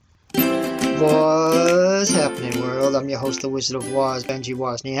What's happening, world? I'm your host, the Wizard of Waz, Benji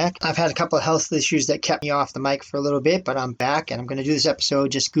Wozniak. I've had a couple of health issues that kept me off the mic for a little bit, but I'm back, and I'm going to do this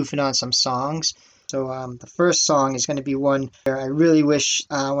episode just goofing on some songs. So the first song is going to be one where I really wish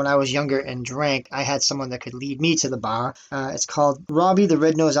when I was younger and drank, I had someone that could lead me to the bar. It's called Robbie the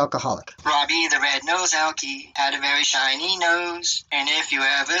Red-Nosed Alcoholic. Robbie the red-nosed Alky had a very shiny nose, and if you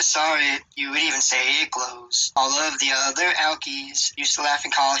ever saw it, you would even say it glows. All of the other Alkies used to laugh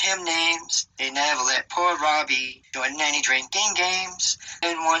and call him names. They never let poor Robbie join any drinking games.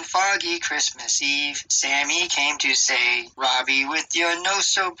 Then one foggy Christmas Eve, Sammy came to say, Robbie, with your nose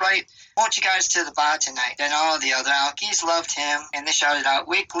so bright, won't you guys to the bar tonight? Then all the other Alkies loved him, and they shouted out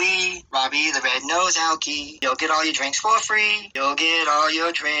with glee, Robbie the red-nosed Alky, you'll get all your drinks for free. You'll get all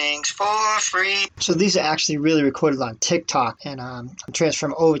your drinks for free. So these are actually really recorded on TikTok, and I'm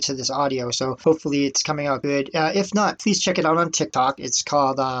transferring over to this audio, so hopefully it's coming out good. If not, please check it out on TikTok. It's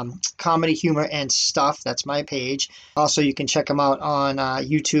called Comedy, Humor, and Stuff. That's my page. Also, you can check them out on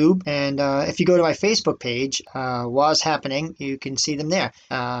YouTube, and if you go to my Facebook page, Waz Happening, you can see them there.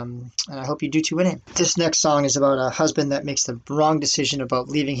 And I hope you do tune in. This next song is about a husband that makes the wrong decision about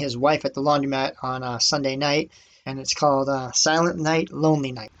leaving his wife at the laundromat on a Sunday night, and it's called Silent Night,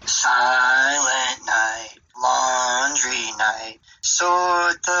 Lonely Night. Silent night, laundry night,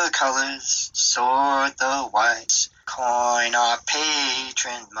 sort the colors, sort the whites, coin our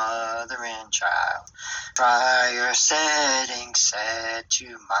patron, mother and child, dryer setting set to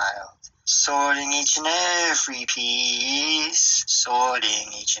mild. Sorting each and every piece,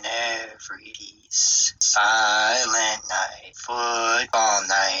 sorting each and every piece. Silent night, football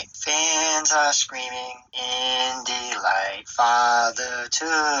night, fans are screaming in delight. Father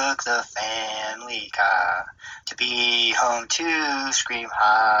took the family car to be home to scream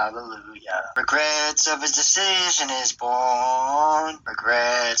hallelujah. Regrets of his decision is born,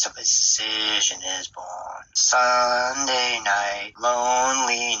 regrets of his decision is born. Sunday night,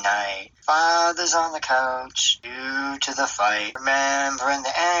 lonely night, father's on the couch due to the fight, remembering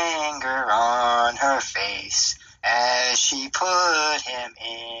the anger on her face as she put him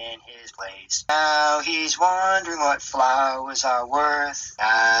in his place. Now he's wondering what flowers are worth.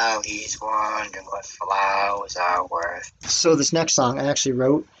 Now he's wondering what flowers are worth. So this next song I actually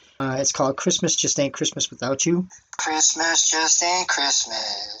wrote. It's called Christmas Just Ain't Christmas Without You. Christmas just ain't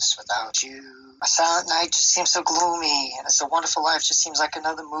Christmas without you. A silent night just seems so gloomy, and it's a wonderful life just seems like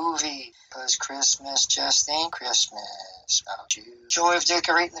another movie. 'Cause Christmas just ain't Christmas without you. Joy of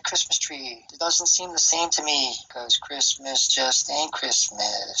decorating the Christmas tree, it doesn't seem the same to me. 'Cause Christmas just ain't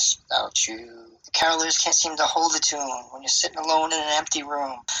Christmas without you. The carolers can't seem to hold the tune when you're sitting alone in an empty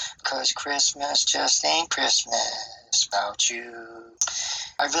room. 'Cause Christmas just ain't Christmas without you.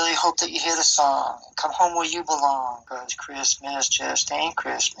 I really hope that you hear the song and come home where you belong. 'Cause Christmas just ain't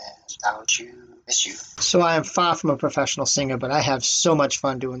Christmas without you. Miss you. So I am far from a professional singer, but I have so much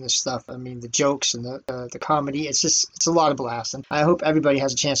fun doing this stuff. I mean, the jokes and the comedy, it's a lot of blast. And I hope everybody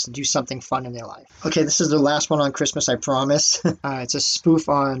has a chance to do something fun in their life. Okay, this is the last one on Christmas, I promise. It's a spoof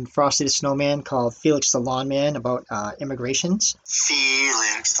on Frosty the Snowman called Felix the Lawn Man about immigrations.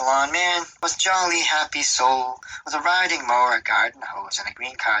 Felix the Lawn Man was a jolly happy soul with a riding mower, a garden hose, and a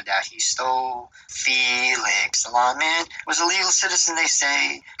green card that he stole. Felix the Lawn Man was a legal citizen, they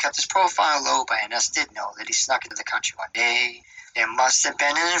say, kept his profile low, but INS did know that he snuck into the country one day. There must have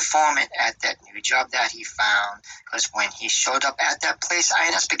been an informant at that new job that he found, 'cause when he showed up at that place,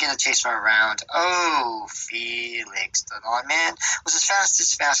 INS began to chase him around. Oh, Felix the Lawn Man was as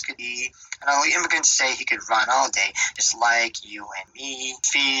fast could be, and all the immigrants say he could run all day, just like you and me.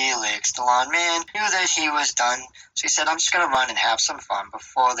 Felix the Lawn Man knew that he was done, so he said, I'm just gonna run and have some fun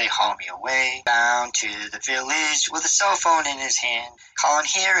before they haul me away. Down to the village with a cell phone in his hand, calling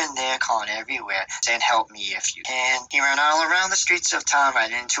here and there, calling everywhere, saying help me if you can. He ran all around the streets of town,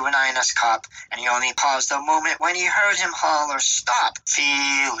 right into an INS cop, and he only paused a moment when he heard him holler, stop!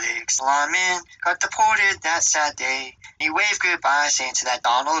 Felix the Lawn Man got deported that sad day. He waved goodbye, saying to that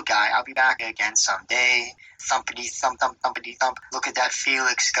Donald guy, I'll be back again someday. Thumpity thump thump thumpity thump, look at that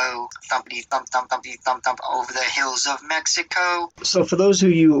Felix go. Thumpity thump thump thumpity thump thump over the hills of Mexico. So for those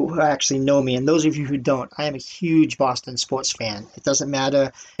of you who actually know me, and those of you who don't, I am a huge Boston sports fan. It doesn't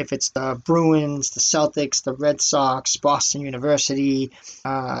matter if it's the Bruins, the Celtics, the Red Sox, Boston University,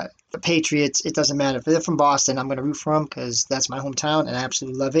 the Patriots, it doesn't matter. If they're from Boston, I'm going to root for them because that's my hometown and I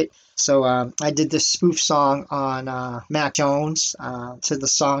absolutely love it. So I did this spoof song on Mac Jones to the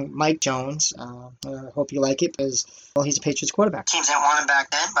song Mike Jones. I hope you like it because, well, he's a Patriots quarterback. Teams didn't want him back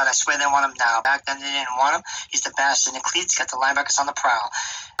then, but I swear they want him now. Back then they didn't want him. He's the best in the cleats, got the linebackers on the prowl.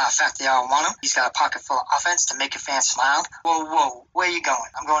 In fact, they all want him. He's got a pocket full of offense to make a fan smile. Whoa, whoa, where you going?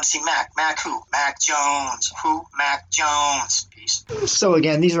 I'm going to see Mac. Mac who? Mac Jones. Who? Mac Jones. Peace. So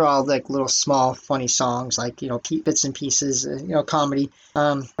again, these are all like little small funny songs, like, bits and pieces, comedy.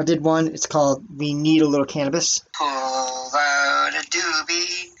 I did one, it's called We Need a Little Cannabis. Pull out a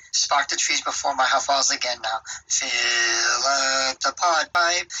doobie. Spark the trees before my house falls again now. Fill up the pod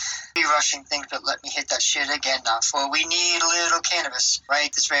pipe. Be rushing things, but let me hit that shit again now. For we need a little cannabis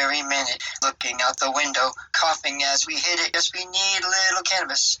right this very minute. Looking out the window, coughing as we hit it. Yes, we need a little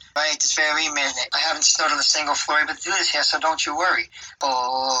cannabis right this very minute. I haven't started a single flurry, but do this here, so don't you worry.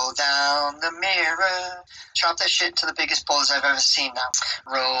 Pull down the mirror. Chop that shit into the biggest bowls I've ever seen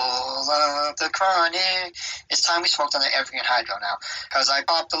now. Roll up the chronic. It's time we smoked on the Evergreen Hydro now. Cause I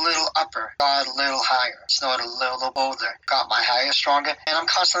popped a little upper, got a little higher, snorted a little bolder, got my higher stronger, and I'm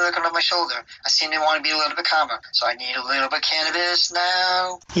constantly looking over my shoulder. I seem to want to be a little bit calmer, so I need a little bit of cannabis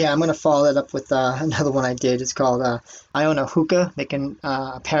now. Yeah, I'm going to follow that up with another one I did. It's called I Own a Hookah, making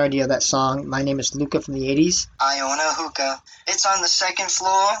a parody of that song. My Name is Luca from the 80s. I own a hookah. It's on the second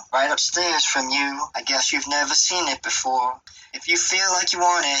floor, right upstairs from you. I guess you've never seen it before. If you feel like you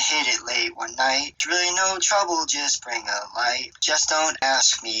want to hit it late one night, it's really no trouble, just bring a light. Just don't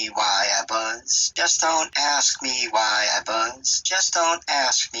ask me why I buzz. Just don't ask me why I buzz. Just don't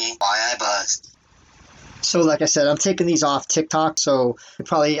ask me why I buzz. So like I said, I'm taking these off TikTok, so you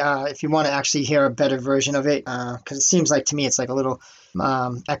probably, if you want to actually hear a better version of it, because it seems like to me it's like a little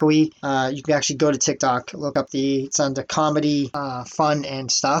echoey, you can actually go to TikTok, look up it's under comedy, fun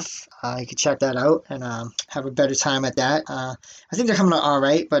and stuff. You can check that out and have a better time at that. I think they're coming out all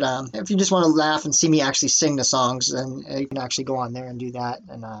right, but if you just want to laugh and see me actually sing the songs, then you can actually go on there and do that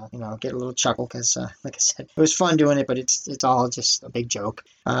and get a little chuckle because, like I said, it was fun doing it, but it's all just a big joke.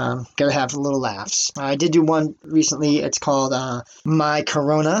 Gotta have little laughs. I did do one recently. It's called My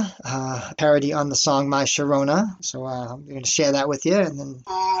Corona, parody on the song My Sharona. So I'm going to share that with you. And then, ooh,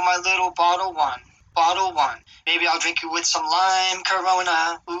 my little bottle one. Bottle one. Maybe I'll drink you with some lime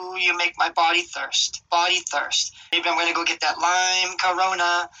Corona. Ooh, you make my body thirst. Body thirst. Maybe I'm gonna go get that lime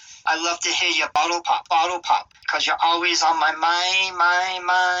Corona. I love to hear you bottle pop. Cause you're always on my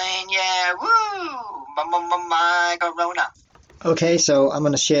mind. Yeah, woo! My Corona. okay, so I'm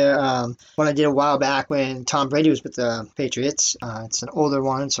going to share one I did a while back when Tom Brady was with the Patriots. It's an older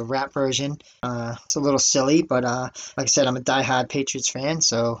one. It's a rap version. It's a little silly, but like I said, I'm a diehard Patriots fan,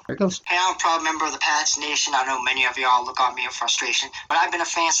 so here it goes. Hey, I'm a proud member of the Pats Nation. I know many of y'all look on me in frustration, but I've been a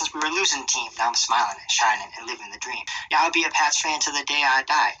fan since we were losing the team. Now I'm smiling and shining and living the dream. Yeah, I'll be a Pats fan till the day I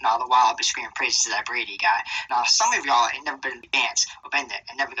die, and all the while I'll be screaming praises to that Brady guy. Now, some of y'all ain't never been in the dance or been there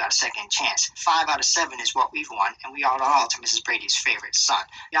and never got a second chance. 5 out of 7 is what we've won, and we all to Mrs. Brady's favorite son.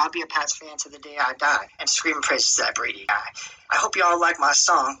 Yeah, I'll be a Pats fan till the day I die, and screaming praises to that Brady guy. I hope y'all like my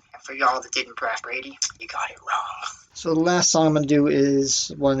song, and for y'all that didn't draft Brady, you got it wrong. So the last song I'm going to do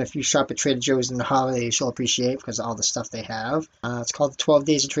is one if you shop at Trader Joe's in the holidays you'll appreciate because of all the stuff they have. It's called the 12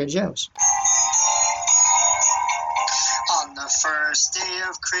 Days of Trader Joe's. On the first day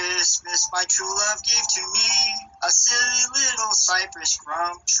of Christmas, my true love gave to me a silly little cypress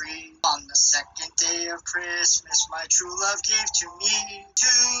crumb tree. On the second day of Christmas, my true love gave to me 2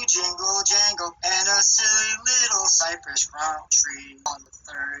 jingle jangle and a silly little cypress crumb tree. On the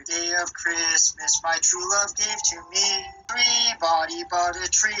third day of Christmas, my true love gave to me 3 body butter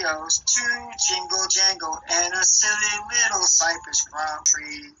trios, 2 jingle jangle and a silly little cypress crumb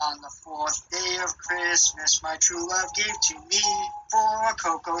tree. On the fourth day of Christmas, my true love gave to me 4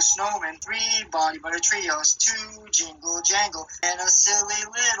 cocoa snowmen, 3 body butter trios, 2 jingle jangle, and a silly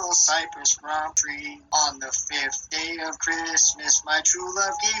little cypress crumb tree. On the 5th day of Christmas, my true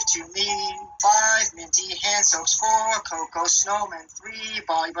love gave to me 5 minty hand soaps, 4 cocoa snowmen, 3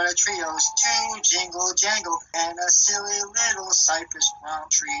 body butter trios, 2 jingle jangle, and a silly little cypress crumb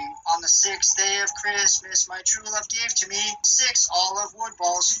tree. On the 6th day of Christmas, my true love gave to me 6 olive wood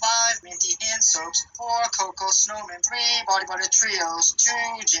balls, 5 minty hand soaps, 4 cocoa snowmen, 3 body butter trios,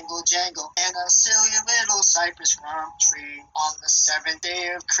 2 jingle jangle, and a silly little cypress cypress gum tree. On the 7th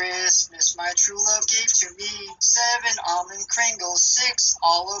day of Christmas, my true love gave to me 7 almond kringles, 6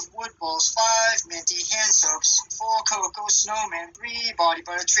 olive wood balls, 5 minty hand soaps, 4 cocoa snowmen, 3 body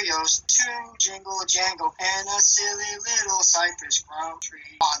butter trios, 2 jingle jangle, and a silly little cypress gum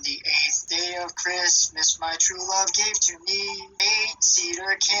tree. On the 8th day of Christmas, my true love gave to me 8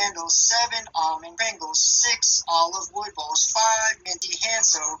 cedar candles, 7 almond kringles, 6 olive wood balls, 5 minty hand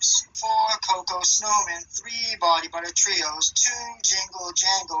soaps, 4 cocoa snowmen, 3 body butter trios, 2 jingle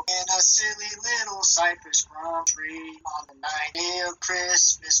jangle, and a silly little cypress gum tree. On the 9th day of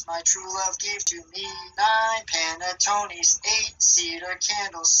Christmas, my true love gave to me 9 panettones, 8 cedar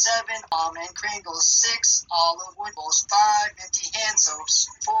candles, 7 almond kringles, 6 olive wood balls, 5 minty hand soaps,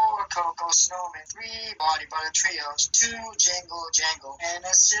 4 cocoa snowmen, 3 body butter trios, 2 jingle jangle, and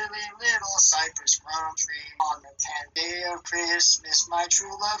a silly little cypress gum tree. On the 10th day of Christmas, my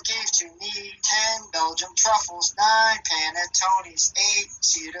true love gave to me 10 Belgium truffles, 9 panettones, 8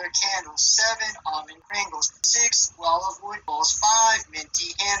 cedar candles, 7 almond kringles, 6 olive wood balls, 5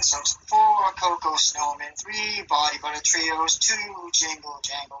 minty hand soaps, 4 cocoa snowmen, 3 body butter trios, 2 jingle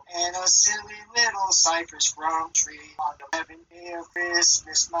jangle, and a silly little cypress gum tree. On the 11th day of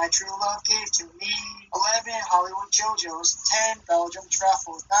Christmas, my true love gave to me 11 Hollywood JoJo's, 10 Belgium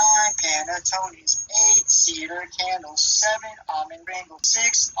truffles, 9 panettones, 8 cedar candles, 7 almond kringles,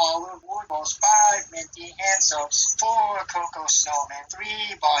 6 olive wood balls, 5 minty hand soaps, 4 cocoa snowmen, 3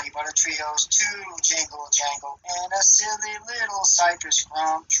 body butter trios, 2 jingle jangle, and a silly little cypress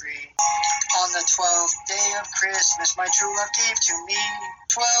gum tree. On the 12th day of Christmas, my true love gave to me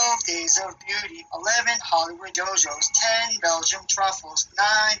 12 days of beauty, 11 Hollywood JoJo's, 10 Belgium truffles,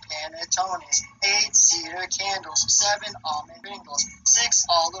 9 panettones, 8 cedar candles, 7 almond kringles, 6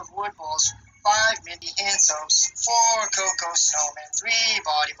 olive wood balls, 5 minty hand soaps, 4 cocoa snowmen, 3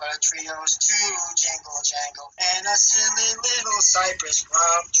 body butter trios, 2 jingle jangle, and a silly little cypress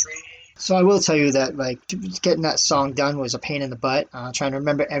gum tree. So I will tell you that like getting that song done was a pain in the butt. Trying to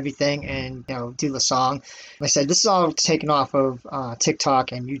remember everything and do the song. Like I said, this is all taken off of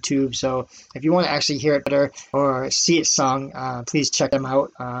TikTok and YouTube. So if you want to actually hear it better or see it sung, please check them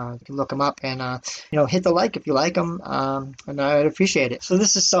out. You can look them up and hit the like if you like them, and I'd appreciate it. So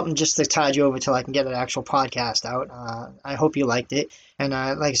this is something just to tide you over till I can get an actual podcast out. I hope you liked it. And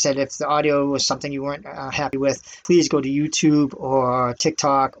like I said, if the audio was something you weren't happy with, please go to YouTube or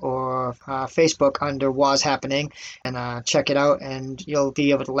TikTok or Facebook under Was Happening and check it out, and you'll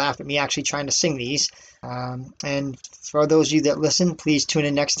be able to laugh at me actually trying to sing these. And for those of you that listen, please tune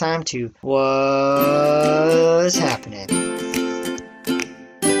in next time to Was Happening.